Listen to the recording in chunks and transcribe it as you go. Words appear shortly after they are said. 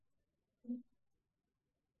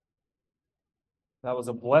That was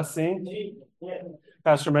a blessing.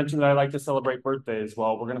 Pastor mentioned that I like to celebrate birthdays.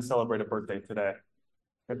 Well, we're going to celebrate a birthday today,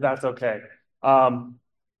 if that's okay. Um,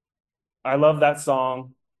 I love that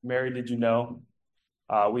song, Mary, Did You Know?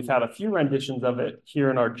 We've had a few renditions of it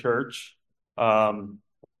here in our church. A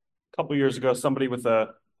couple years ago, somebody with a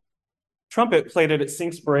trumpet played it at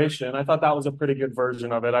Singspiration. I thought that was a pretty good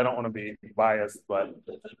version of it. I don't want to be biased, but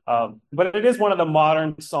it is one of the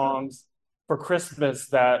modern songs for Christmas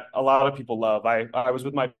that a lot of people love. I was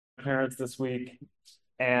with my parents this week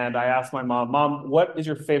and I asked my mom, Mom, what is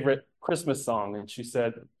your favorite Christmas song? And she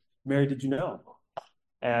said, Mary, Did You Know?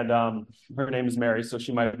 And her name is Mary, so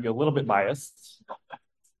she might be a little bit biased.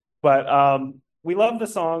 But we love the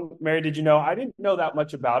song, Mary, Did You Know? I didn't know that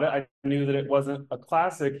much about it. I knew that it wasn't a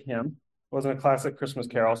classic hymn, it wasn't a classic Christmas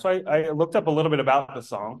carol. So I looked up a little bit about the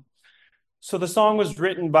song. So the song was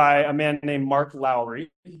written by a man named Mark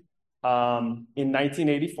Lowry in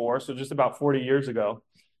 1984, so just about 40 years ago.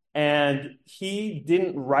 And he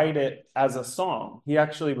didn't write it as a song. He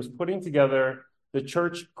actually was putting together the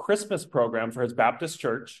church Christmas program for his Baptist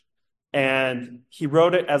church. And he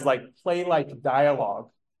wrote it as like play like dialogue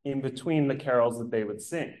in between the carols that they would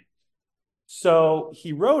sing. So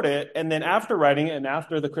he wrote it. And then after writing it and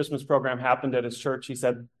after the Christmas program happened at his church, he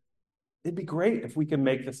said, it'd be great if we could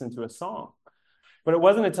make this into a song. But it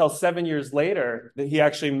wasn't until 7 years later that he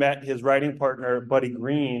actually met his writing partner, Buddy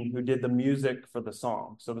Green, who did the music for the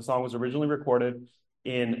song. So the song was originally recorded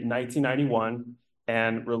in 1991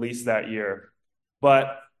 and released that year.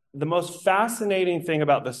 But the most fascinating thing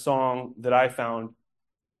about the song that I found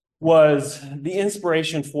was the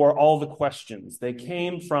inspiration for all the questions. They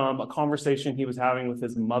came from a conversation he was having with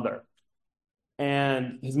his mother.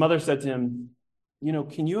 And his mother said to him,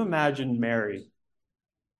 can you imagine Mary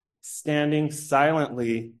standing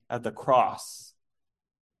silently at the cross?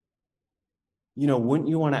 Wouldn't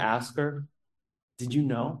you want to ask her, did you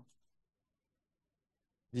know?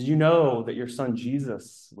 Did you know that your son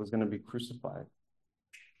Jesus was going to be crucified?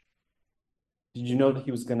 Did you know that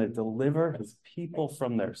he was going to deliver his people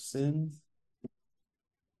from their sins?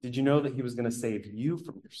 Did you know that he was going to save you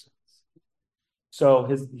from your sins? So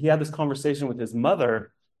he had this conversation with his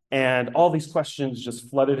mother, and all these questions just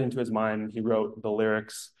flooded into his mind, and he wrote the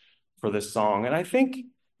lyrics for this song. And I think,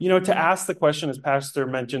 to ask the question, as Pastor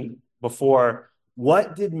mentioned before,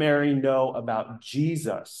 what did Mary know about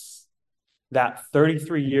Jesus that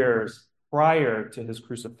 33 years prior to his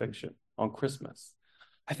crucifixion on Christmas?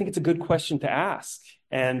 I think it's a good question to ask.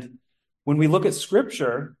 And when we look at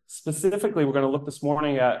scripture, specifically, we're going to look this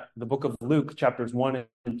morning at the book of Luke, chapters 1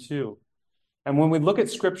 and 2. And when we look at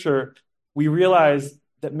scripture, we realize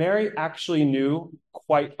that Mary actually knew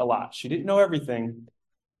quite a lot. She didn't know everything,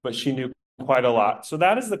 but she knew quite a lot. So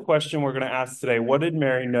that is the question we're going to ask today. What did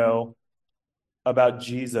Mary know about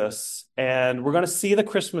Jesus? And we're going to see the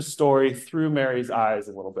Christmas story through Mary's eyes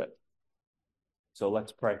a little bit. So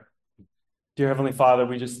let's pray. Dear Heavenly Father,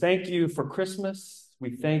 we just thank you for Christmas.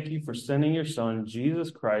 We thank you for sending your son,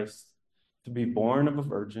 Jesus Christ, to be born of a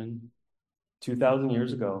virgin 2,000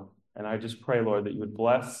 years ago. And I just pray, Lord, that you would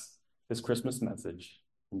bless this Christmas message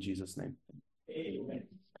in Jesus' name. Amen.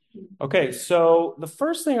 Okay, so the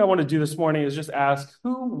first thing I want to do this morning is just ask,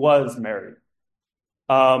 who was Mary?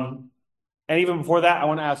 And even before that, I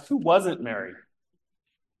want to ask, who wasn't Mary?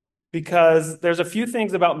 Because there's a few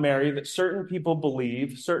things about Mary that certain people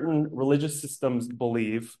believe, certain religious systems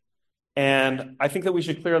believe, and I think that we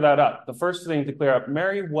should clear that up. The first thing to clear up,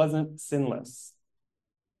 Mary wasn't sinless.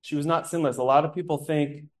 She was not sinless. A lot of people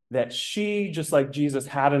think that she, just like Jesus,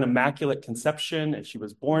 had an immaculate conception and she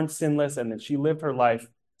was born sinless and that she lived her life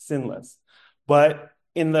sinless. But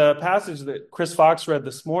in the passage that Chris Fox read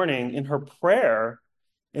this morning, in her prayer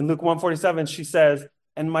in Luke 1:47, she says,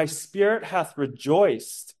 and my spirit hath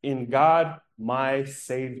rejoiced in God, my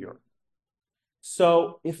Savior.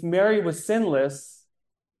 So if Mary was sinless,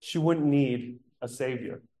 she wouldn't need a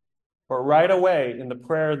Savior. But right away in the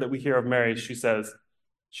prayer that we hear of Mary, she says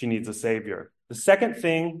she needs a Savior. The second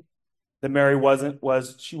thing that Mary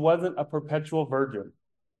was she wasn't a perpetual virgin.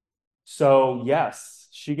 So yes,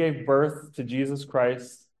 she gave birth to Jesus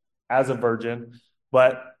Christ as a virgin,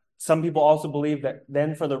 but some people also believe that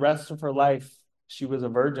then for the rest of her life, she was a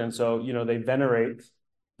virgin. So, they venerate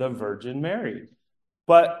the Virgin Mary.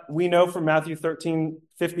 But we know from Matthew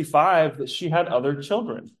 13:55 that she had other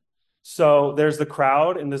children. So there's the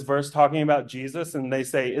crowd in this verse talking about Jesus, and they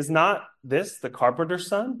say, is not this the carpenter's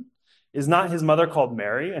son? Is not his mother called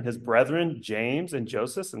Mary, and his brethren, James and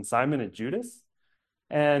Joseph and Simon and Judas?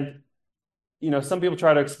 And, some people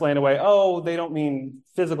try to explain away, they don't mean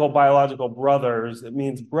physical, biological brothers. It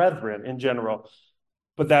means brethren in general.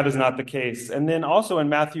 but that is not the case. And then also in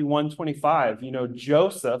Matthew 1:25,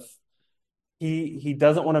 Joseph, he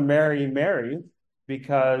doesn't want to marry Mary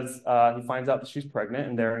because he finds out that she's pregnant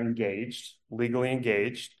and they're engaged, legally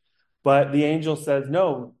engaged. But the angel says,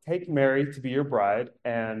 no, take Mary to be your bride,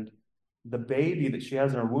 and the baby that she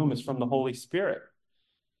has in her womb is from the Holy Spirit.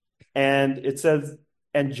 And it says,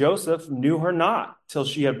 and Joseph knew her not till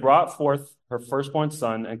she had brought forth her firstborn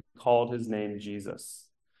son and called his name Jesus.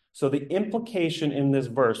 So the implication in this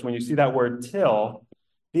verse, when you see that word till,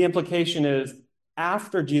 the implication is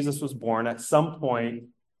after Jesus was born, at some point,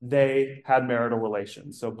 they had marital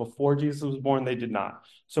relations. So before Jesus was born, they did not.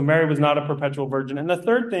 So Mary was not a perpetual virgin. And the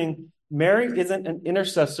third thing, Mary isn't an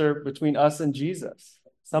intercessor between us and Jesus.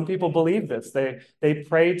 Some people believe this. They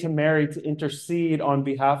pray to Mary to intercede on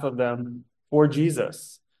behalf of them for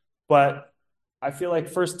Jesus. But I feel like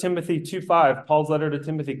 1 Timothy 2:5, Paul's letter to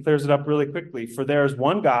Timothy, clears it up really quickly. For there is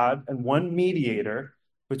one God and one mediator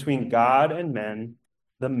between God and men,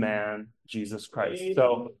 the man Jesus Christ.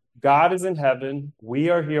 So God is in heaven, we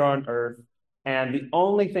are here on earth, and the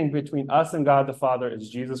only thing between us and God the Father is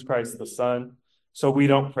Jesus Christ the Son. So we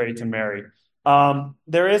don't pray to Mary.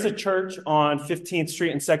 There is a church on 15th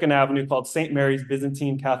Street and 2nd Avenue called St. Mary's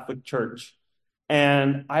Byzantine Catholic Church.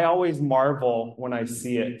 And I always marvel when I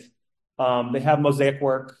see it. They have mosaic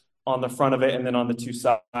work on the front of it and then on the two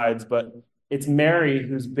sides, but it's Mary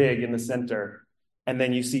who's big in the center. And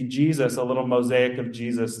then you see Jesus, a little mosaic of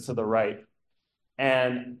Jesus to the right.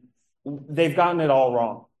 And they've gotten it all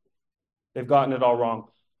wrong. They've gotten it all wrong.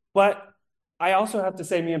 But I also have to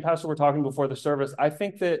say, me and Pastor were talking before the service, I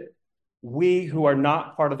think that we who are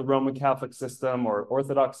not part of the Roman Catholic system or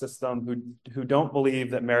Orthodox system, who don't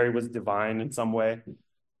believe that Mary was divine in some way,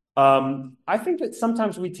 I think that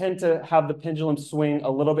sometimes we tend to have the pendulum swing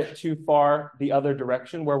a little bit too far the other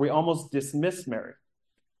direction, where we almost dismiss Mary.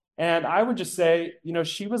 And I would just say,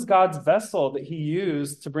 she was God's vessel that he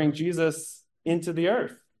used to bring Jesus into the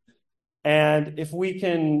earth. And if we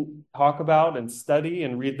can talk about and study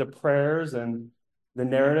and read the prayers and the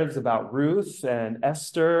narratives about Ruth and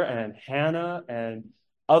Esther and Hannah and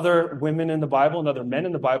other women in the Bible and other men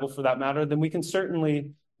in the Bible for that matter, then we can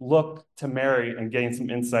certainly look to Mary and gain some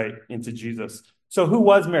insight into Jesus. So who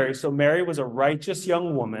was Mary? So Mary was a righteous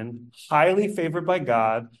young woman, highly favored by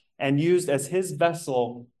God, and used as his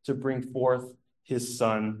vessel to bring forth his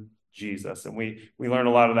son, Jesus. And we learn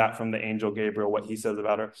a lot of that from the angel Gabriel, what he says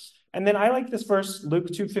about her. And then I like this verse, Luke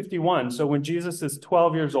 2:51. So when Jesus is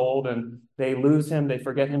 12 years old and they lose him, they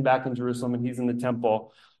forget him back in Jerusalem and he's in the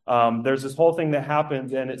temple. There's this whole thing that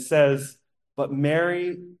happens and it says,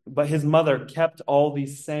 but his mother kept all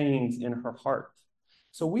these sayings in her heart.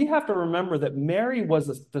 So we have to remember that Mary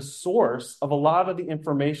was the source of a lot of the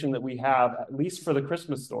information that we have, at least for the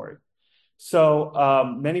Christmas story.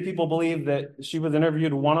 So many people believe that she was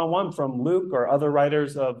interviewed one-on-one from Luke or other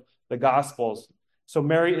writers of the Gospels. So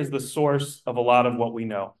Mary is the source of a lot of what we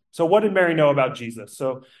know. So what did Mary know about Jesus?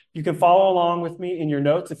 So you can follow along with me in your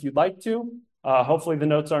notes if you'd like to. Hopefully the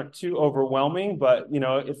notes aren't too overwhelming, but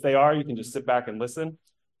if they are, you can just sit back and listen.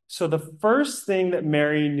 So the first thing that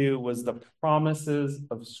Mary knew was the promises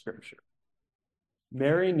of Scripture.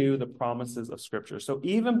 Mary knew the promises of Scripture. So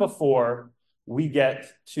even before we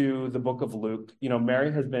get to the book of Luke,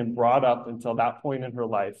 Mary has been brought up until that point in her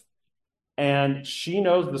life, and she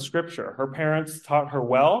knows the Scripture. Her parents taught her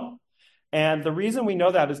well, and the reason we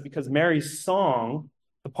know that is because Mary's song,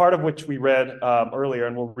 the part of which we read earlier,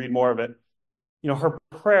 and we'll read more of it, her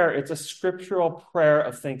prayer, it's a scriptural prayer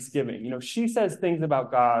of thanksgiving. She says things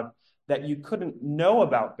about God that you couldn't know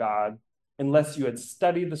about God unless you had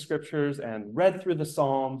studied the scriptures and read through the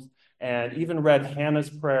Psalms and even read Hannah's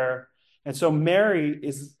prayer. And so Mary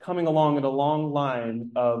is coming along in a long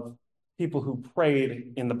line of people who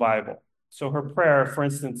prayed in the Bible. So her prayer, for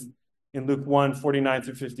instance, in Luke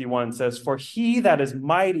 1:49-51 says, "For he that is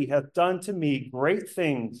mighty hath done to me great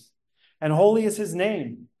things, and holy is his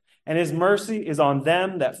name. And his mercy is on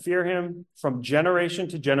them that fear him from generation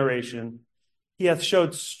to generation. He hath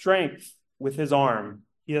showed strength with his arm.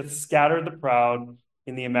 He hath scattered the proud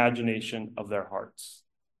in the imagination of their hearts."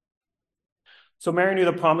 So Mary knew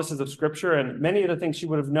the promises of Scripture, and many of the things she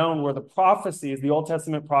would have known were the prophecies, the Old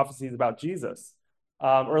Testament prophecies about Jesus.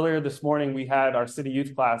 Earlier this morning, we had our city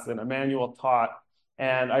youth class, and Emmanuel taught,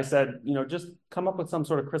 and I said, just come up with some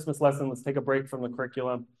sort of Christmas lesson. Let's take a break from the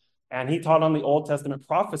curriculum. And he taught on the Old Testament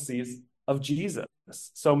prophecies of Jesus.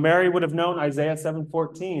 So Mary would have known Isaiah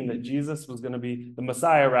 7:14, that Jesus was going to be, the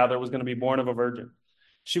Messiah rather, was going to be born of a virgin.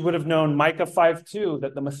 She would have known Micah 5:2,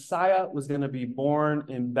 that the Messiah was going to be born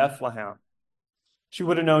in Bethlehem. She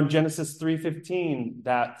would have known Genesis 3:15,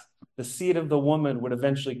 that the seed of the woman would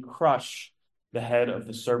eventually crush the head of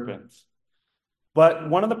the serpent. But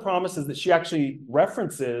one of the promises that she actually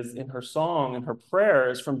references in her song and her prayer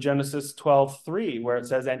is from Genesis 12:3, where it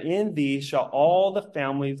says, "And in thee shall all the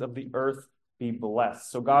families of the earth be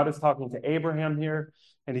blessed." So God is talking to Abraham here,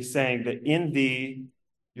 and he's saying that in thee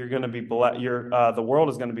you're going to be blessed. The world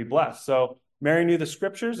is going to be blessed. So Mary knew the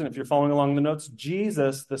scriptures, and if you're following along the notes,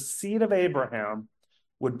 Jesus, the seed of Abraham,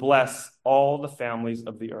 would bless all the families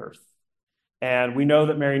of the earth. And we know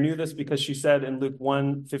that Mary knew this because she said in Luke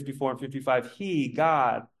 1:54 and 55, "He,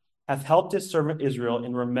 God, hath helped his servant Israel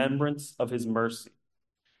in remembrance of his mercy,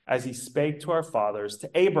 as he spake to our fathers,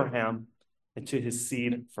 to Abraham, and to his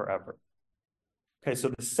seed forever." Okay, so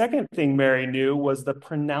the second thing Mary knew was the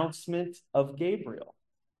pronouncement of Gabriel.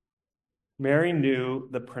 Mary knew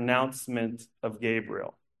the pronouncement of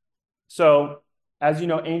Gabriel. So, as you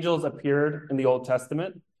know, angels appeared in the Old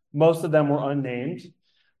Testament. Most of them were unnamed.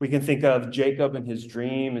 We can think of Jacob and his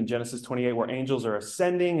dream in Genesis 28, where angels are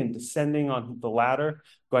ascending and descending on the ladder,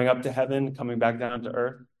 going up to heaven, coming back down to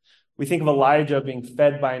earth. We think of Elijah being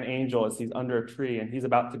fed by an angel as he's under a tree and he's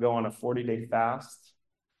about to go on a 40-day fast.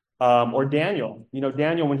 Or Daniel. You know,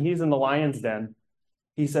 Daniel, when he's in the lion's den,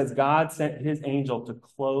 he says God sent his angel to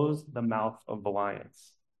close the mouth of the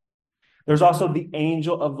lions. There's also the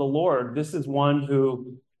angel of the Lord. This is one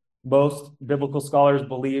who most biblical scholars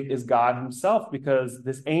believe is God himself, because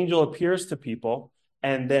this angel appears to people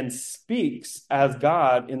and then speaks as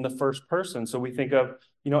God in the first person. So we think of,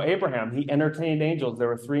 Abraham. He entertained angels. There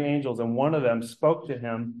were 3 angels, and one of them spoke to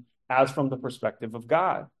him as from the perspective of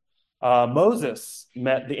God. Moses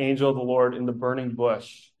met the angel of the Lord in the burning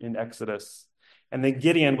bush in Exodus. And then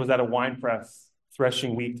Gideon was at a winepress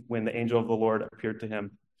threshing wheat when the angel of the Lord appeared to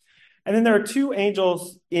him. And then there are 2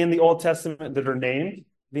 angels in the Old Testament that are named,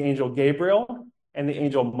 the angel Gabriel and the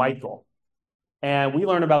angel Michael. And we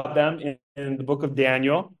learn about them in the book of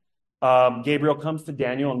Daniel. Gabriel comes to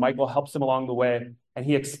Daniel and Michael helps him along the way. And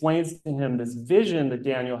he explains to him this vision that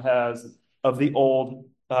Daniel has of the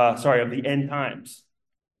end times.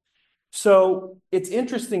 So it's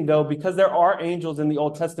interesting, though, because there are angels in the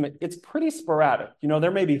Old Testament, it's pretty sporadic.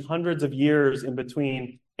 There may be hundreds of years in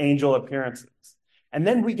between angel appearances. And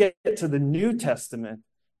then we get to the New Testament,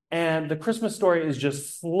 and the Christmas story is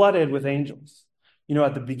just flooded with angels.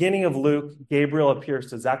 At the beginning of Luke, Gabriel appears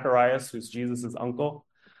to Zacharias, who's Jesus' uncle.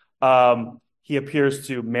 He appears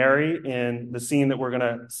to Mary in the scene that we're going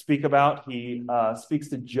to speak about. He speaks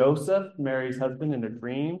to Joseph, Mary's husband, in a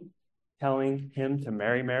dream, telling him to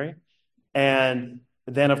marry Mary. And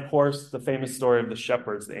then, of course, the famous story of the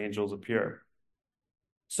shepherds, the angels appear.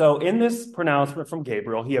 So in this pronouncement from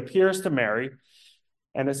Gabriel, he appears to Mary,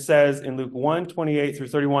 and it says in Luke 1:28 through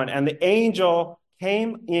 31, "And the angel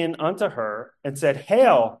came in unto her and said,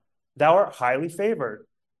 Hail, thou art highly favored.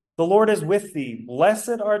 The Lord is with thee.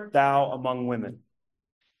 Blessed art thou among women.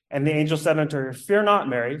 And the angel said unto her, Fear not,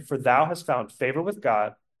 Mary, for thou hast found favor with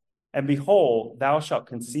God. And behold, thou shalt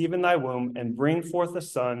conceive in thy womb and bring forth a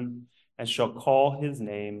son, and shall call his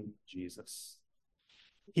name Jesus.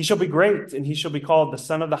 He shall be great, and he shall be called the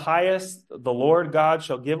Son of the Highest. The Lord God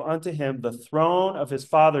shall give unto him the throne of his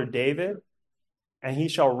father David, and he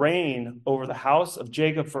shall reign over the house of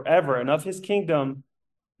Jacob forever, and of his kingdom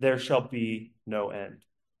there shall be no end."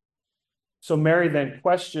 So Mary then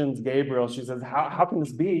questions Gabriel. She says, how can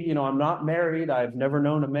this be? I'm not married. I've never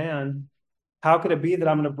known a man. How could it be that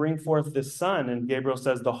I'm going to bring forth this son? And Gabriel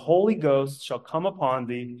says, "The Holy Ghost shall come upon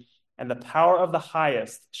thee, and the power of the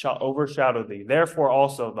highest shall overshadow thee. Therefore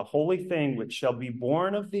also the holy thing which shall be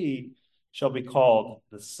born of thee shall be called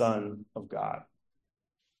the Son of God."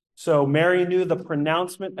 So Mary knew the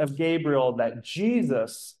pronouncement of Gabriel that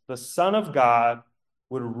Jesus, the Son of God,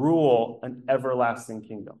 would rule an everlasting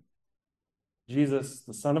kingdom. Jesus,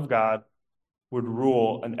 the Son of God, would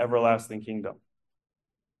rule an everlasting kingdom.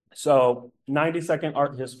 So 90-second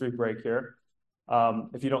art history break here.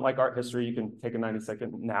 If you don't like art history, you can take a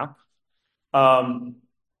 90-second nap.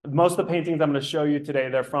 Most of the paintings I'm going to show you today,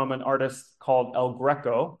 they're from an artist called El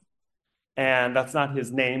Greco. And that's not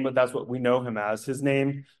his name, but that's what we know him as. His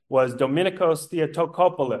name was Dominikos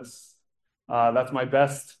Theotokopoulos. That's my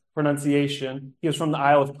best pronunciation. He was from the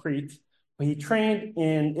Isle of Crete, but he trained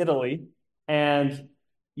in Italy. And,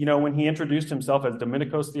 when he introduced himself as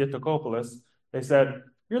Dominikos Theotokopoulos, they said,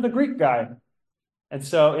 "You're the Greek guy." And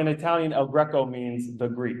so in Italian, El Greco means the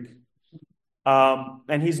Greek.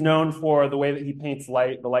 And he's known for the way that he paints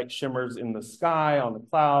light. The light shimmers in the sky, on the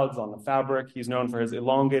clouds, on the fabric. He's known for his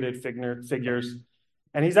elongated figures.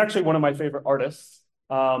 And he's actually one of my favorite artists.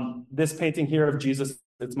 This painting here of Jesus,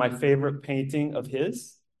 it's my favorite painting of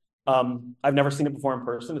his. I've never seen it before in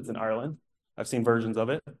person. It's in Ireland. I've seen versions of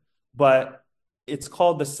it. But It's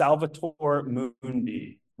called the Salvator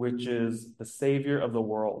Mundi, which is the savior of the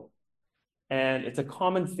world. And it's a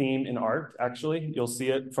common theme in art, actually. You'll see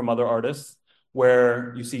it from other artists,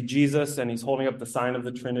 where you see Jesus and he's holding up the sign of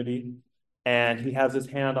the Trinity, and he has his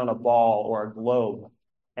hand on a ball or a globe,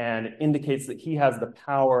 and it indicates that he has the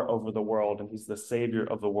power over the world and he's the savior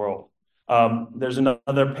of the world. There's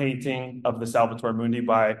another painting of the Salvator Mundi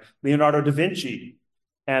by Leonardo da Vinci,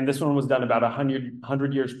 and this one was done about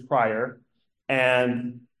 100 years prior.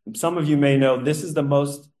 And some of you may know this is the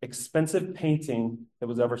most expensive painting that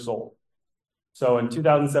was ever sold. So in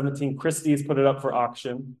 2017, Christie's put it up for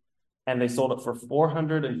auction, and they sold it for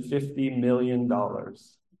 $450 million. So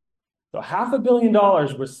 $500 million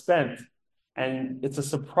was spent, and it's a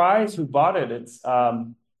surprise who bought it. It's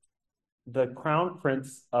the crown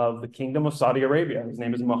prince of the Kingdom of Saudi Arabia. His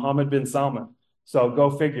name is Mohammed bin Salman. So go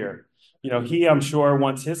figure. He, I'm sure,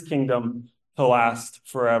 wants his kingdom to last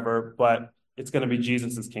forever, but it's going to be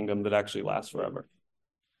Jesus's kingdom that actually lasts forever.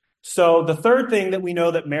 So the third thing that we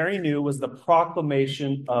know that Mary knew was the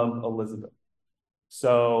proclamation of Elizabeth.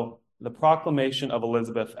 So the proclamation of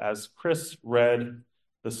Elizabeth, as Chris read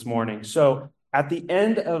this morning. So at the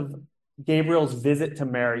end of Gabriel's visit to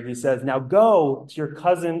Mary, he says, now go to your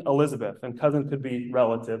cousin Elizabeth. And cousin could be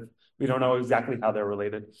relative. We don't know exactly how they're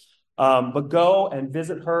related. But go and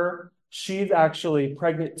visit her. She's actually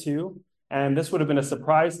pregnant too. And this would have been a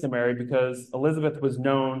surprise to Mary because Elizabeth was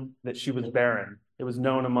known that she was barren. It was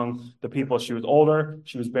known among the people. She was older,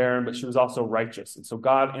 she was barren, but she was also righteous. And so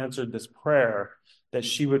God answered this prayer that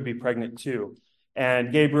she would be pregnant too.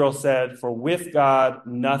 And Gabriel said, for with God,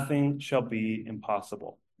 nothing shall be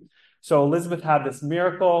impossible. So Elizabeth had this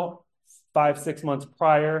miracle 5-6 months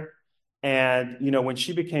prior. And, when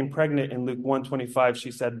she became pregnant in Luke 1:25,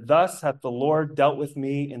 she said, thus hath the Lord dealt with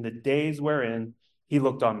me in the days wherein he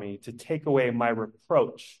looked on me to take away my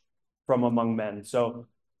reproach from among men. So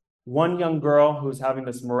one young girl who's having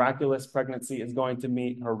this miraculous pregnancy is going to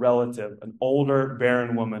meet her relative, an older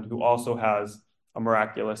barren woman who also has a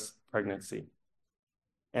miraculous pregnancy.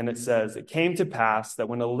 And it says, it came to pass that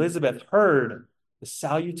when Elizabeth heard the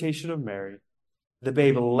salutation of Mary, the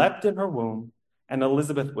babe leapt in her womb, and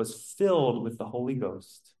Elizabeth was filled with the Holy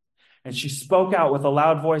Ghost. And she spoke out with a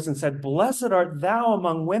loud voice and said, blessed art thou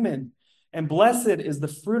among women, and blessed is the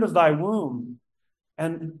fruit of thy womb.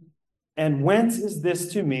 And whence is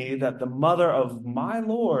this to me that the mother of my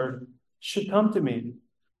Lord should come to me?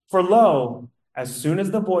 For lo, as soon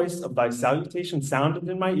as the voice of thy salutation sounded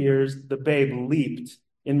in my ears, the babe leaped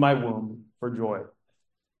in my womb for joy.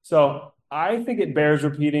 So I think it bears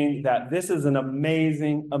repeating that this is an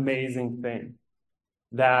amazing, amazing thing.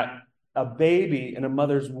 That a baby in a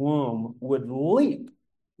mother's womb would leap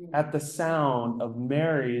at the sound of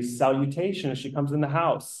Mary's salutation as she comes in the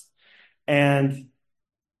house. And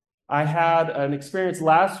I had an experience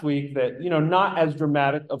last week that, not as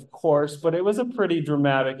dramatic, of course, but it was a pretty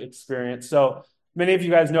dramatic experience. So many of you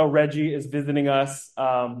guys know Reggie is visiting us.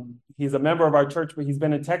 He's a member of our church, but he's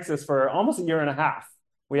been in Texas for almost a year and a half.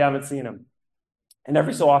 We haven't seen him. And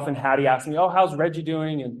every so often, Hattie asks me, oh, how's Reggie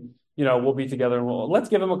doing? And, we'll be together and let's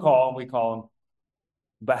give him a call. And we call him.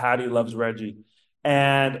 But Hattie loves Reggie.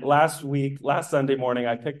 And last Sunday morning,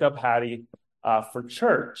 I picked up Hattie for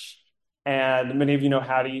church. And many of you know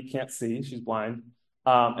Hattie can't see. She's blind.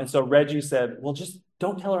 And so Reggie said, well, just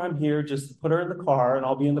don't tell her I'm here. Just put her in the car and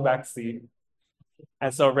I'll be in the back seat.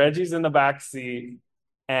 And so Reggie's in the back seat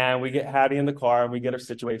and we get Hattie in the car and we get her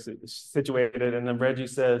situated. And then Reggie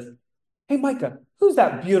says, hey, Micah, who's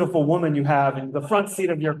that beautiful woman you have in the front seat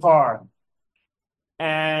of your car?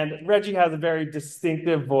 And Reggie has a very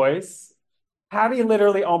distinctive voice. Hattie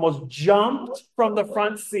literally almost jumped from the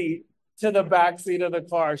front seat to the back seat of the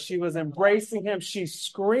car. She was embracing him. She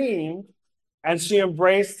screamed and she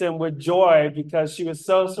embraced him with joy because she was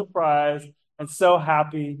so surprised and so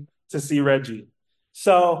happy to see Reggie.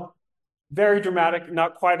 So very dramatic,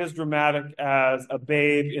 not quite as dramatic as a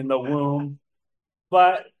babe in the womb,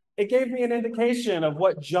 but it gave me an indication of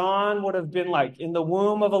what John would have been like in the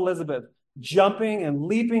womb of Elizabeth, jumping and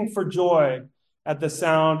leaping for joy at the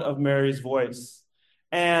sound of Mary's voice.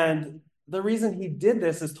 And the reason he did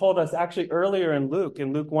this is told us actually earlier in Luke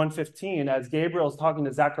 1:15, as Gabriel is talking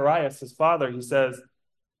to Zacharias, his father, he says,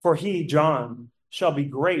 for he, John, shall be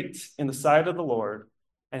great in the sight of the Lord,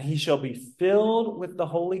 and he shall be filled with the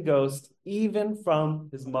Holy Ghost, even from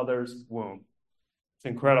his mother's womb. It's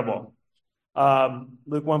incredible.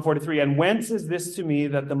 Luke 1:43, and whence is this to me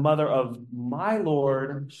that the mother of my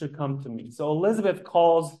Lord should come to me? So Elizabeth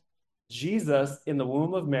calls Jesus in the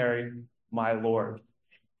womb of Mary, my Lord.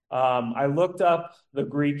 I looked up the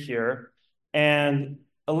Greek here, and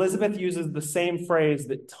Elizabeth uses the same phrase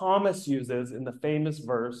that Thomas uses in the famous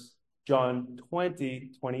verse, John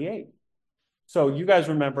 20:28. So you guys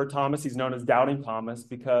remember Thomas, he's known as Doubting Thomas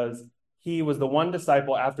because he was the one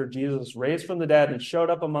disciple after Jesus raised from the dead and showed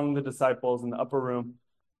up among the disciples in the upper room.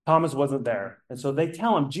 Thomas wasn't there. And so they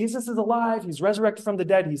tell him, Jesus is alive. He's resurrected from the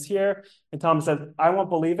dead. He's here. And Thomas says, I won't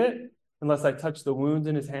believe it unless I touch the wounds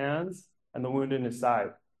in his hands and the wound in his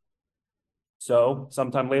side. So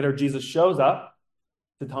sometime later, Jesus shows up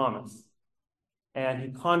to Thomas and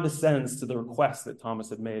he condescends to the request that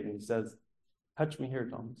Thomas had made. And he says, touch me here,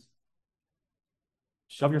 Thomas.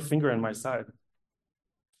 Shove your finger in my side.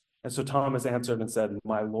 And so Thomas answered and said,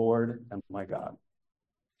 my Lord and my God.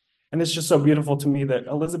 And it's just so beautiful to me that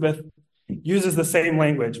Elizabeth uses the same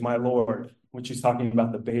language, my Lord, when she's talking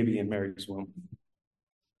about the baby in Mary's womb.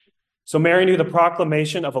 So Mary knew the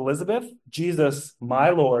proclamation of Elizabeth, Jesus,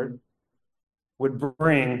 my Lord, would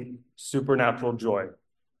bring supernatural joy.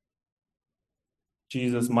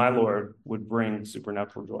 Jesus, my Lord, would bring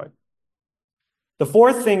supernatural joy. The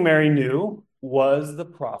fourth thing Mary knew was the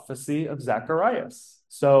prophecy of Zacharias.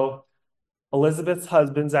 So Elizabeth's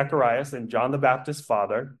husband, Zacharias, and John the Baptist's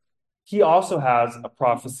father, he also has a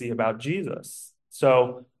prophecy about Jesus.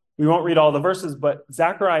 So we won't read all the verses, but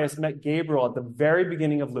Zacharias met Gabriel at the very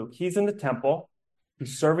beginning of Luke. He's in the temple.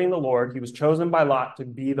 He's serving the Lord. He was chosen by Lot to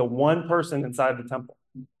be the one person inside the temple.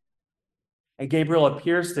 And Gabriel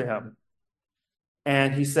appears to him.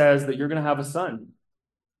 And he says that you're going to have a son.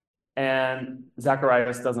 And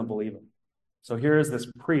Zacharias doesn't believe him. So here is this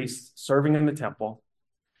priest serving in the temple.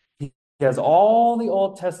 He has all the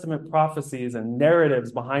Old Testament prophecies and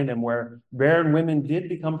narratives behind him where barren women did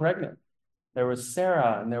become pregnant. There was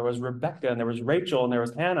Sarah, and there was Rebecca, and there was Rachel, and there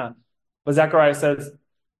was Hannah. But Zacharias says,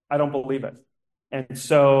 I don't believe it. And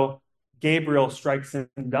so Gabriel strikes him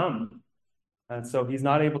dumb. And so he's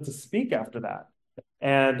not able to speak after that.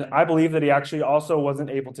 And I believe that he actually also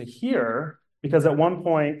wasn't able to hear because at one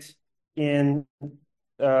point in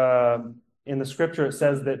the scripture, it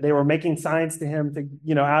says that they were making signs to him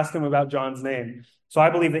to, ask him about John's name. So I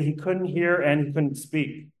believe that he couldn't hear and he couldn't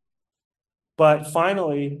speak. But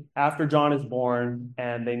finally, after John is born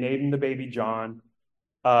and they name the baby John,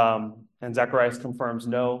 and Zacharias confirms,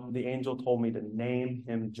 no, the angel told me to name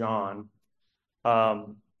him John.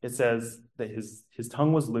 It says that his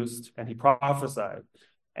tongue was loosed and he prophesied.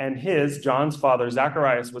 And John's father,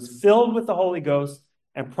 Zacharias, was filled with the Holy Ghost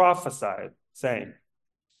and prophesied, saying.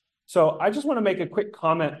 So I just want to make a quick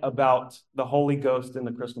comment about the Holy Ghost in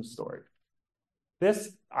the Christmas story.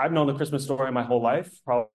 I've known the Christmas story my whole life.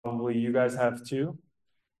 Probably you guys have too.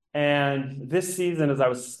 And this season, as I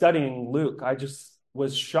was studying Luke, I just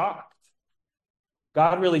was shocked.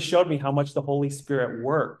 God really showed me how much the Holy Spirit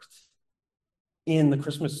worked in the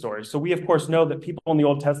Christmas story. So we, of course, know that people in the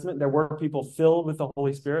Old Testament, there were people filled with the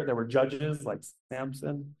Holy Spirit. There were judges like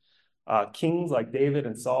Samson, kings like David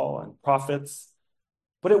and Saul, and prophets.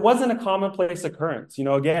 But it wasn't a commonplace occurrence.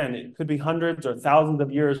 Again, it could be hundreds or thousands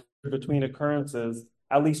of years between occurrences,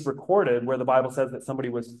 at least recorded, where the Bible says that somebody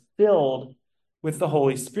was filled with the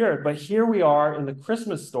Holy Spirit. But here we are in the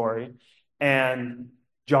Christmas story, and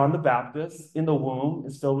John the Baptist in the womb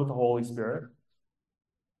is filled with the Holy Spirit.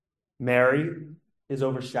 Mary is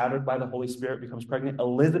overshadowed by the Holy Spirit, becomes pregnant.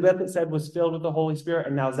 Elizabeth, it said, was filled with the Holy Spirit,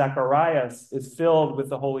 and now Zacharias is filled with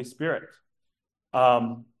the Holy Spirit.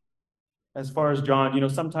 As far as John,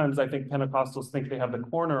 sometimes I think Pentecostals think they have the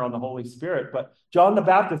corner on the Holy Spirit, but John the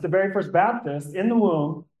Baptist, the very first Baptist in the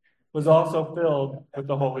womb, was also filled with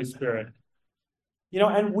the Holy Spirit.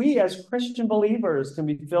 And we as Christian believers can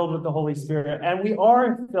be filled with the Holy Spirit, and we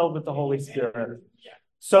are filled with the Holy Spirit.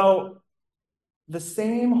 So the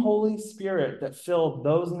same Holy Spirit that filled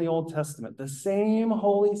those in the Old Testament, the same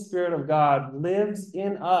Holy Spirit of God lives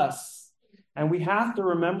in us. And we have to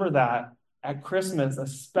remember that at Christmas,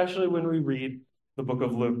 especially when we read the book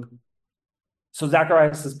of Luke. So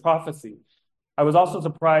Zacharias' prophecy. I was also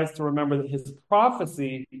surprised to remember that his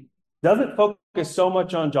prophecy doesn't focus so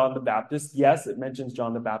much on John the Baptist. Yes, it mentions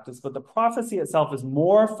John the Baptist, but the prophecy itself is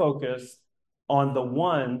more focused on the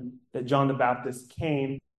one that John the Baptist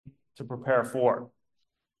came to prepare for.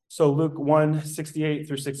 So Luke 1:68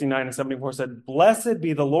 through 69 and 74 said, Blessed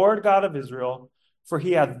be the Lord God of Israel, for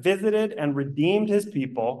he hath visited and redeemed his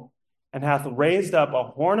people, and hath raised up a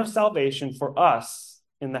horn of salvation for us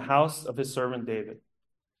in the house of his servant David,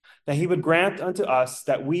 that he would grant unto us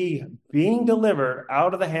that we, being delivered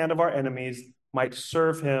out of the hand of our enemies, might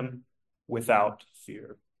serve him without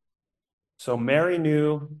fear. So Mary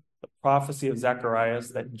knew the prophecy of Zacharias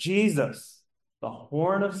that Jesus, the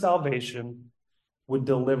horn of salvation, would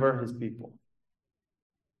deliver his people.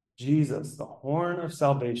 Jesus, the horn of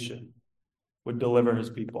salvation, would deliver his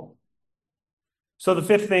people. So the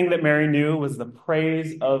fifth thing that Mary knew was the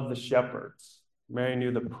praise of the shepherds. Mary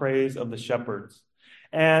knew the praise of the shepherds.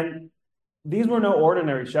 And these were no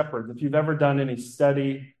ordinary shepherds. If you've ever done any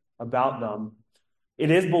study about them,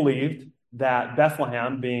 it is believed that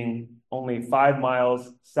Bethlehem, being only 5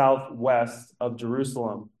 miles southwest of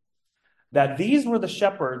Jerusalem, that these were the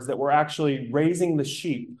shepherds that were actually raising the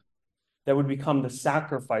sheep that would become the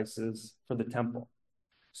sacrifices for the temple.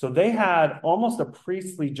 So they had almost a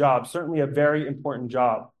priestly job, certainly a very important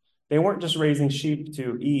job. They weren't just raising sheep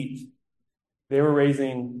to eat, they were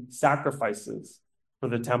raising sacrifices for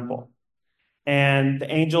the temple. And the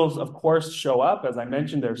angels, of course, show up. As I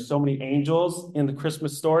mentioned, there's so many angels in the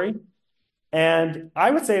Christmas story. And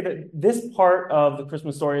I would say that this part of the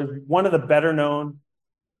Christmas story is one of the better known,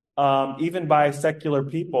 even by secular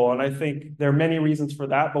people. And I think there are many reasons for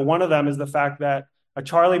that. But one of them is the fact that A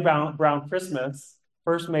Charlie Brown Christmas,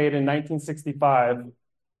 first made in 1965,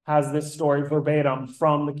 has this story verbatim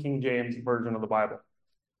from the King James Version of the Bible.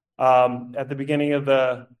 At the beginning of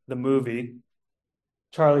the movie,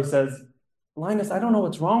 Charlie says, "Linus, I don't know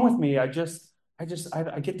what's wrong with me. I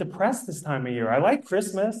get depressed this time of year. I like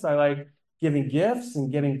Christmas. I like giving gifts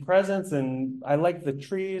and getting presents, and I like the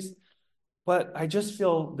trees, but I just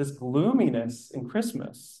feel this gloominess in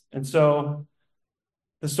Christmas." And so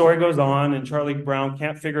the story goes on, and Charlie Brown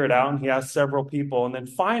can't figure it out, and he asks several people. And then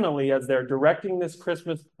finally, as they're directing this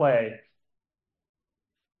Christmas play,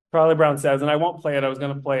 Charlie Brown says, and I won't play it, I was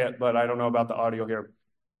going to play it, but I don't know about the audio here.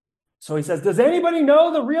 So he says, "Does anybody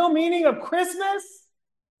know the real meaning of Christmas?"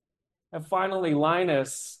 And finally,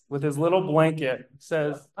 Linus, with his little blanket,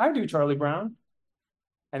 says, "I do, Charlie Brown."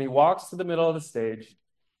 And he walks to the middle of the stage,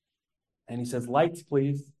 and he says, "Lights,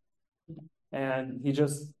 please." And he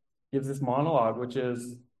just gives this monologue, which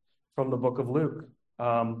is from the book of Luke.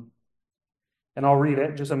 And I'll read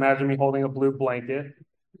it. Just imagine me holding a blue blanket.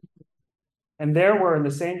 "And there were in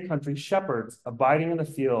the same country shepherds abiding in the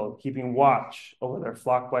field, keeping watch over their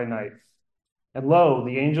flock by night. And lo,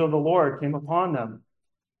 the angel of the Lord came upon them,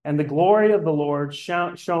 and the glory of the Lord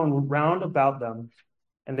shone round about them,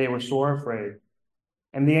 and they were sore afraid.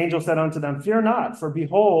 And the angel said unto them, Fear not, for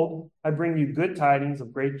behold, I bring you good tidings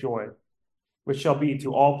of great joy, which shall be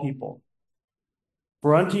to all people.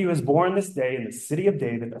 For unto you is born this day in the city of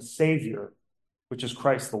David a Savior, which is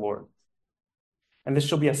Christ the Lord. And this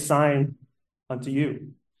shall be a sign unto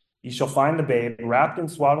you. Ye shall find the babe wrapped in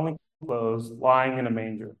swaddling clothes, lying in a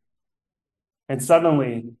manger." And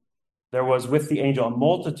suddenly there was with the angel a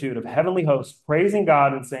multitude of heavenly hosts, praising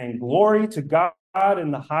God and saying, "Glory to God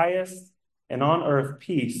in the highest, and on earth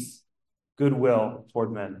peace, goodwill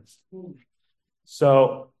toward men."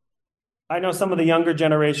 So I know some of the younger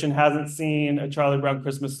generation hasn't seen A Charlie Brown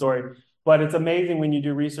Christmas Story, but it's amazing when you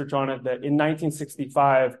do research on it that in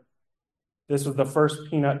 1965, this was the first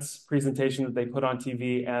Peanuts presentation that they put on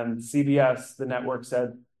TV, and CBS, the network,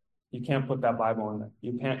 said, "You can't put that Bible in there.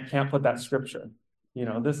 You can't put that scripture." You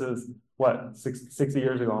know, this is, what, 60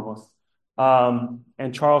 years ago almost.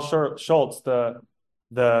 And Charles Schultz,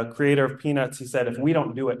 the creator of Peanuts, he said, "If we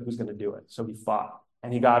don't do it, who's going to do it?" So he fought,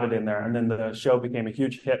 and he got it in there. And then the show became a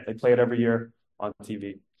huge hit. They play it every year on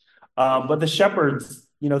TV. But the shepherds,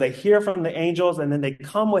 they hear from the angels, and then they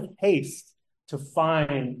come with haste to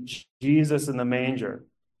find Jesus in the manger.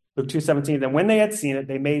 Luke 2:17, "And when they had seen it,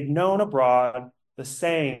 they made known abroad the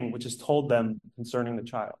saying which is told them concerning the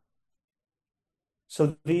child."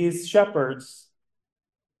 So these shepherds,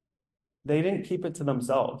 they didn't keep it to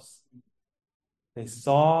themselves. They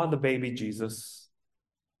saw the baby Jesus,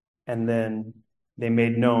 and then they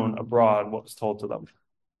made known abroad what was told to them.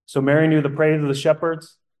 So Mary knew the praise of the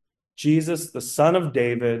shepherds. Jesus, the Son of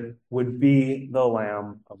David, would be the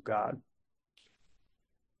Lamb of God.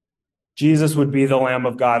 Jesus would be the Lamb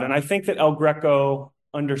of God. And I think that El Greco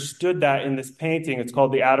understood that in this painting. It's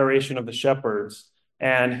called The Adoration of the Shepherds.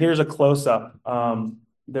 And here's a close-up.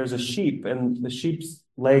 There's a sheep, and the sheep's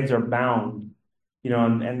legs are bound,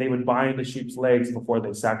 and they would bind the sheep's legs before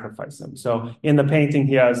they sacrifice them. So in the painting,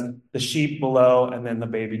 he has the sheep below and then the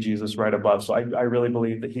baby Jesus right above. So I really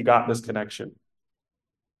believe that he got this connection.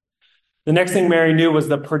 The next thing Mary knew was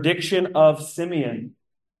the prediction of Simeon.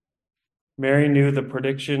 Mary knew the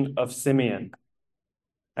prediction of Simeon.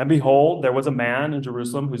 "And behold, there was a man in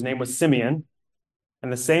Jerusalem whose name was Simeon,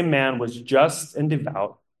 and the same man was just and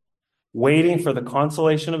devout, waiting for the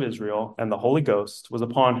consolation of Israel, and the Holy Ghost was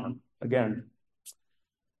upon him." Again.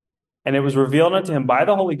 "And it was revealed unto him by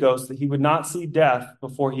the Holy Ghost that he would not see death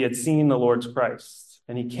before he had seen the Lord's Christ.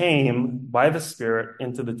 And he came by the Spirit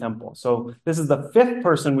into the temple." So this is the fifth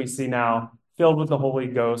person we see now filled with the Holy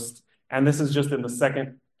Ghost. And this is just in the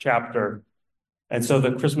second chapter. And so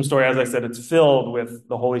the Christmas story, as I said, it's filled with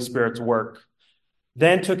the Holy Spirit's work.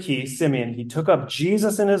 Then took he, Simeon, he took up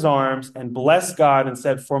Jesus in his arms and blessed God and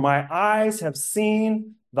said, "For my eyes have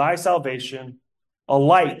seen thy salvation, a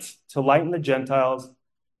light to lighten the Gentiles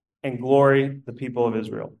and glory the people of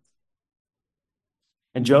Israel."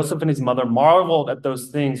 And Joseph and his mother marveled at those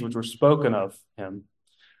things which were spoken of him.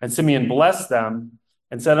 And Simeon blessed them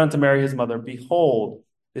and said unto Mary his mother, "Behold,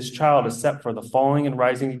 this child is set for the falling and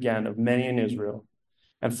rising again of many in Israel,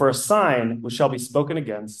 and for a sign which shall be spoken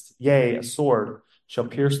against, yea, a sword shall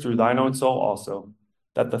pierce through thine own soul also,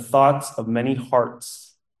 that the thoughts of many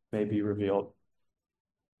hearts may be revealed."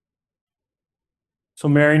 So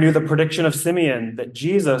Mary knew the prediction of Simeon that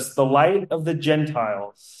Jesus, the light of the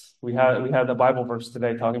Gentiles, we had the Bible verse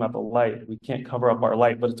today talking about the light. We can't cover up our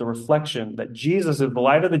light, but it's a reflection that Jesus is the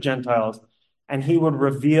light of the Gentiles, and he would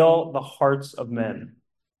reveal the hearts of men.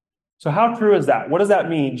 So how true is that? What does that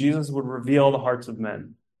mean? Jesus would reveal the hearts of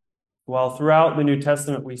men. Well, throughout the New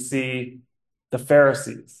Testament, we see the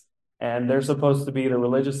Pharisees, and they're supposed to be the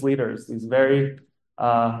religious leaders, these very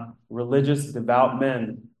religious, devout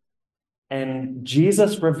men. And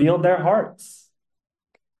Jesus revealed their hearts.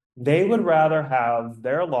 They would rather have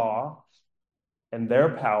their law and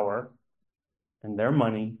their power and their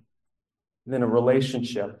money than a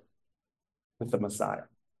relationship with the Messiah.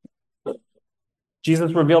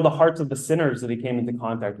 Jesus revealed the hearts of the sinners that he came into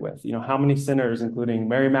contact with. You know, how many sinners, including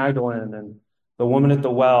Mary Magdalene and the woman at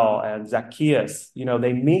the well and Zacchaeus,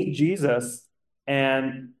 they meet Jesus,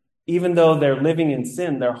 and even though they're living in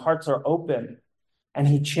sin, their hearts are open, and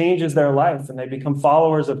he changes their life, and they become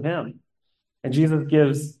followers of him. And Jesus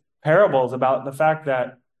gives parables about the fact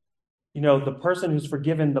that, the person who's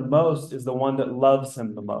forgiven the most is the one that loves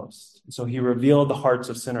him the most. So he revealed the hearts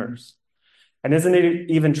of sinners. And isn't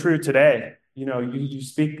it even true today? You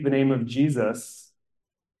speak the name of Jesus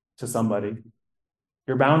to somebody,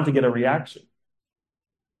 you're bound to get a reaction.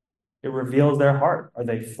 It reveals their heart. Are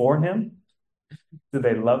they for him? Do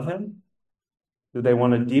they love him? Do they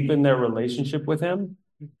want to deepen their relationship with him?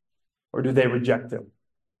 Or do they reject him?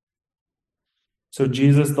 So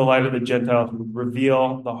Jesus, the light of the Gentiles, would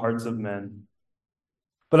reveal the hearts of men.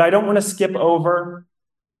 But I don't want to skip over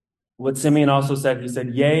what Simeon also said. He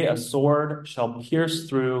said, "Yea, a sword shall pierce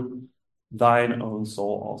through thine own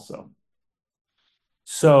soul also."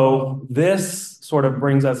 So this sort of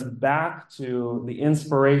brings us back to the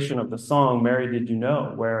inspiration of the song, "Mary, Did You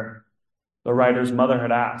Know?" where the writer's mother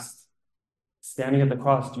had asked, standing at the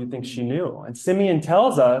cross, do you think she knew? And Simeon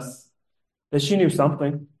tells us that she knew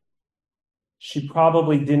something. She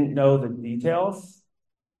probably didn't know the details.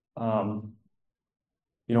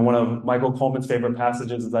 One of Michael Coleman's favorite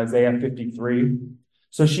passages is Isaiah 53.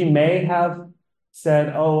 So she may have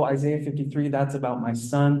said, "Oh, Isaiah 53, that's about my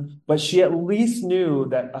son." But she at least knew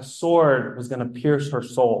that a sword was going to pierce her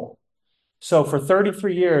soul. So for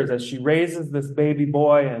 33 years, as she raises this baby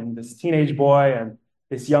boy and this teenage boy and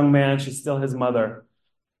this young man, she's still his mother,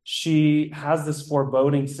 she has this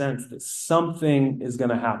foreboding sense that something is going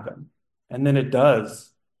to happen. And then it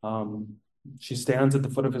does. She stands at the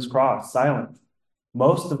foot of his cross, silent.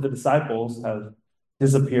 Most of the disciples have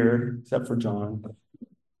disappeared, except for John.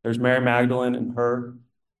 There's Mary Magdalene and her.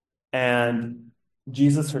 And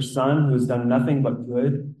Jesus, her son, who's done nothing but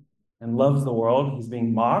good and loves the world, he's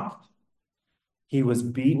being mocked. He was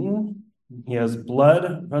beaten. He has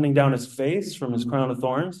blood running down his face from his crown of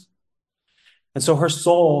thorns. And so her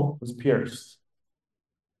soul was pierced.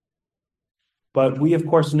 But we, of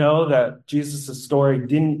course, know that Jesus' story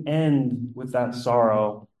didn't end with that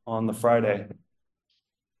sorrow on the Friday.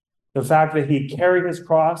 The fact that he carried his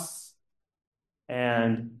cross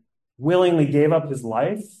and willingly gave up his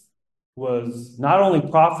life was not only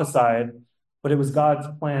prophesied, but it was God's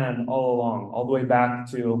plan all along, all the way back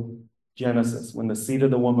to Genesis, when the seed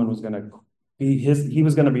of the woman was going to be he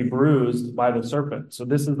was going to be bruised by the serpent. So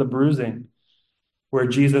this is the bruising where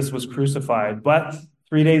Jesus was crucified. But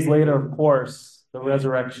 3 days later, of course, the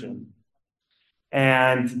resurrection.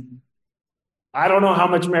 And I don't know how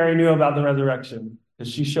much Mary knew about the resurrection,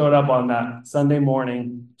 because she showed up on that Sunday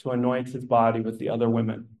morning to anoint his body with the other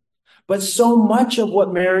women. But so much of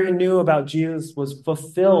what Mary knew about Jesus was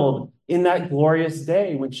fulfilled in that glorious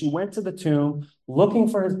day when she went to the tomb looking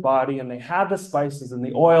for his body, and they had the spices and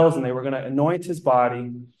the oils, and they were going to anoint his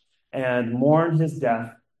body and mourn his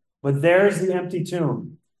death. But there's the empty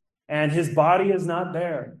tomb, and his body is not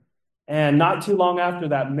there. And not too long after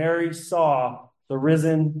that, Mary saw the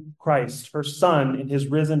risen Christ, her son, in his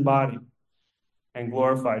risen body, and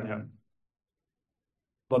glorified him.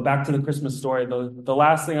 But back to the Christmas story, the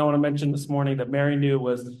last thing I want to mention this morning that Mary knew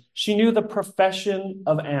was she knew the profession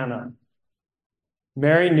of Anna.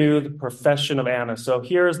 Mary knew the profession of Anna. So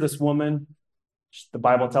here is this woman. The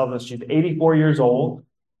Bible tells us she's 84 years old.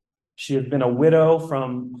 She had been a widow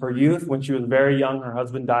from her youth. When she was very young, her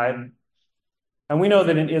husband died. And we know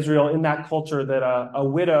that in Israel, in that culture, that a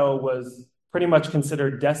widow was pretty much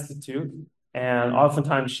considered destitute. And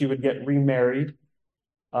oftentimes she would get remarried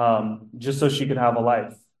just so she could have a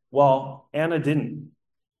life. Well, Anna didn't.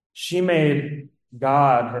 She made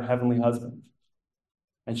God her heavenly husband.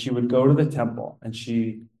 And she would go to the temple and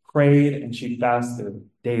she prayed and she fasted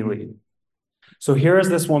daily. So here is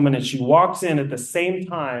this woman, and she walks in at the same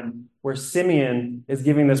time where Simeon is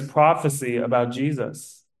giving this prophecy about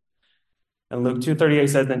Jesus. And Luke 2:38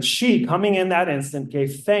 says, then she, coming in that instant,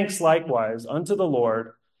 gave thanks likewise unto the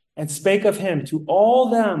Lord, and spake of him to all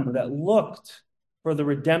them that looked for the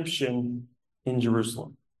redemption in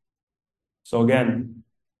Jerusalem. So again,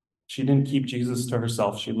 she didn't keep Jesus to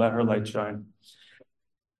herself. She let her light shine.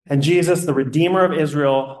 And Jesus, the Redeemer of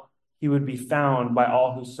Israel, he would be found by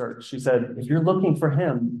all who search. She said, if you're looking for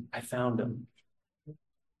him, I found him.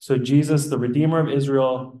 So Jesus, the Redeemer of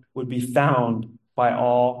Israel, would be found by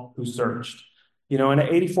all who searched. You know, and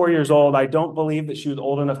at 84 years old, I don't believe that she was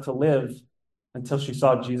old enough to live until she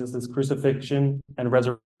saw Jesus' crucifixion and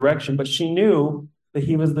resurrection, but she knew that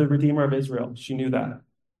he was the Redeemer of Israel. She knew that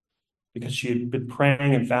because she had been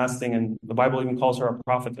praying and fasting, and the Bible even calls her a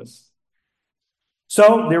prophetess.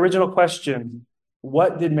 So the original question,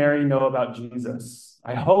 what did Mary know about Jesus?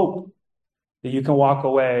 I hope that you can walk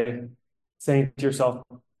away saying to yourself,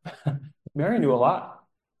 Mary knew a lot.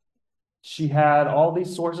 She had all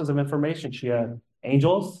these sources of information. She had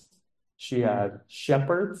angels. She had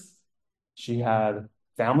shepherds. She had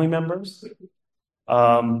family members.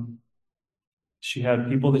 She had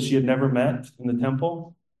people that she had never met in the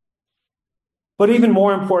temple. But even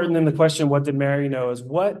more important than the question, what did Mary know, is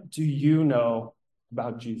what do you know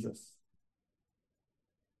about Jesus?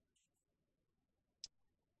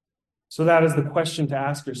 So that is the question to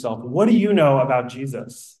ask yourself. What do you know about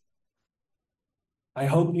Jesus? I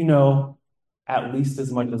hope you know at least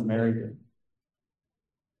as much as Mary did.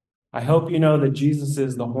 I hope you know that Jesus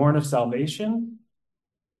is the horn of salvation,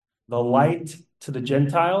 the light to the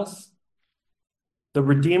Gentiles, the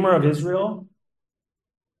Redeemer of Israel,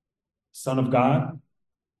 Son of God.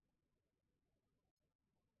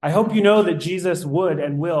 I hope you know that Jesus would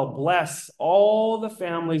and will bless all the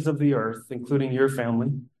families of the earth, including your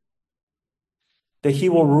family, that he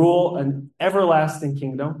will rule an everlasting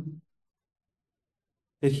kingdom,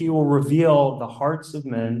 that he will reveal the hearts of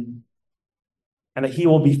men, and that he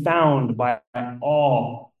will be found by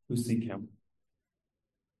all who seek him.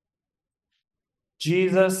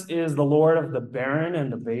 Jesus is the Lord of the barren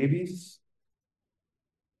and the babies,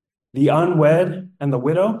 the unwed and the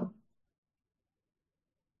widow,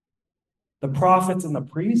 the prophets and the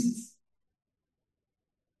priests,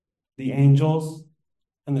 the angels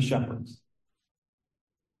and the shepherds.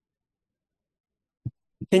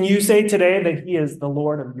 Can you say today that he is the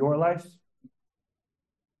Lord of your life?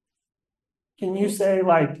 Can you say,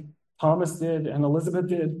 like Thomas did and Elizabeth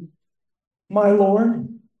did, my Lord?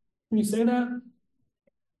 Can you say that?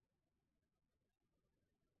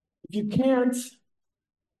 If you can't,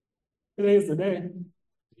 today is the day.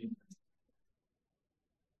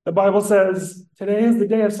 The Bible says today is the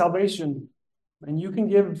day of salvation, and you can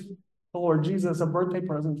give the Lord Jesus a birthday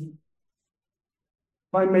present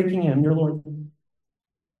by making him your Lord.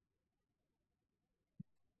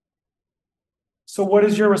 So what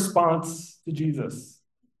is your response to Jesus?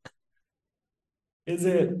 Is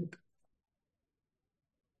it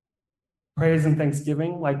praise and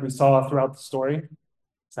thanksgiving like we saw throughout the story?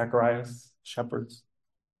 Zacharias, shepherds.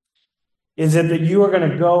 Is it that you are going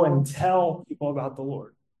to go and tell people about the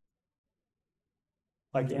Lord?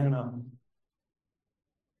 Like Anna.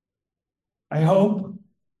 I hope,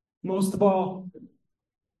 most of all,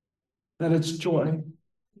 that it's joy.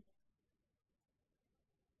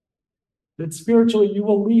 That spiritually you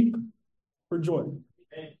will leap for joy.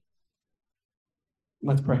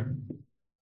 Let's pray.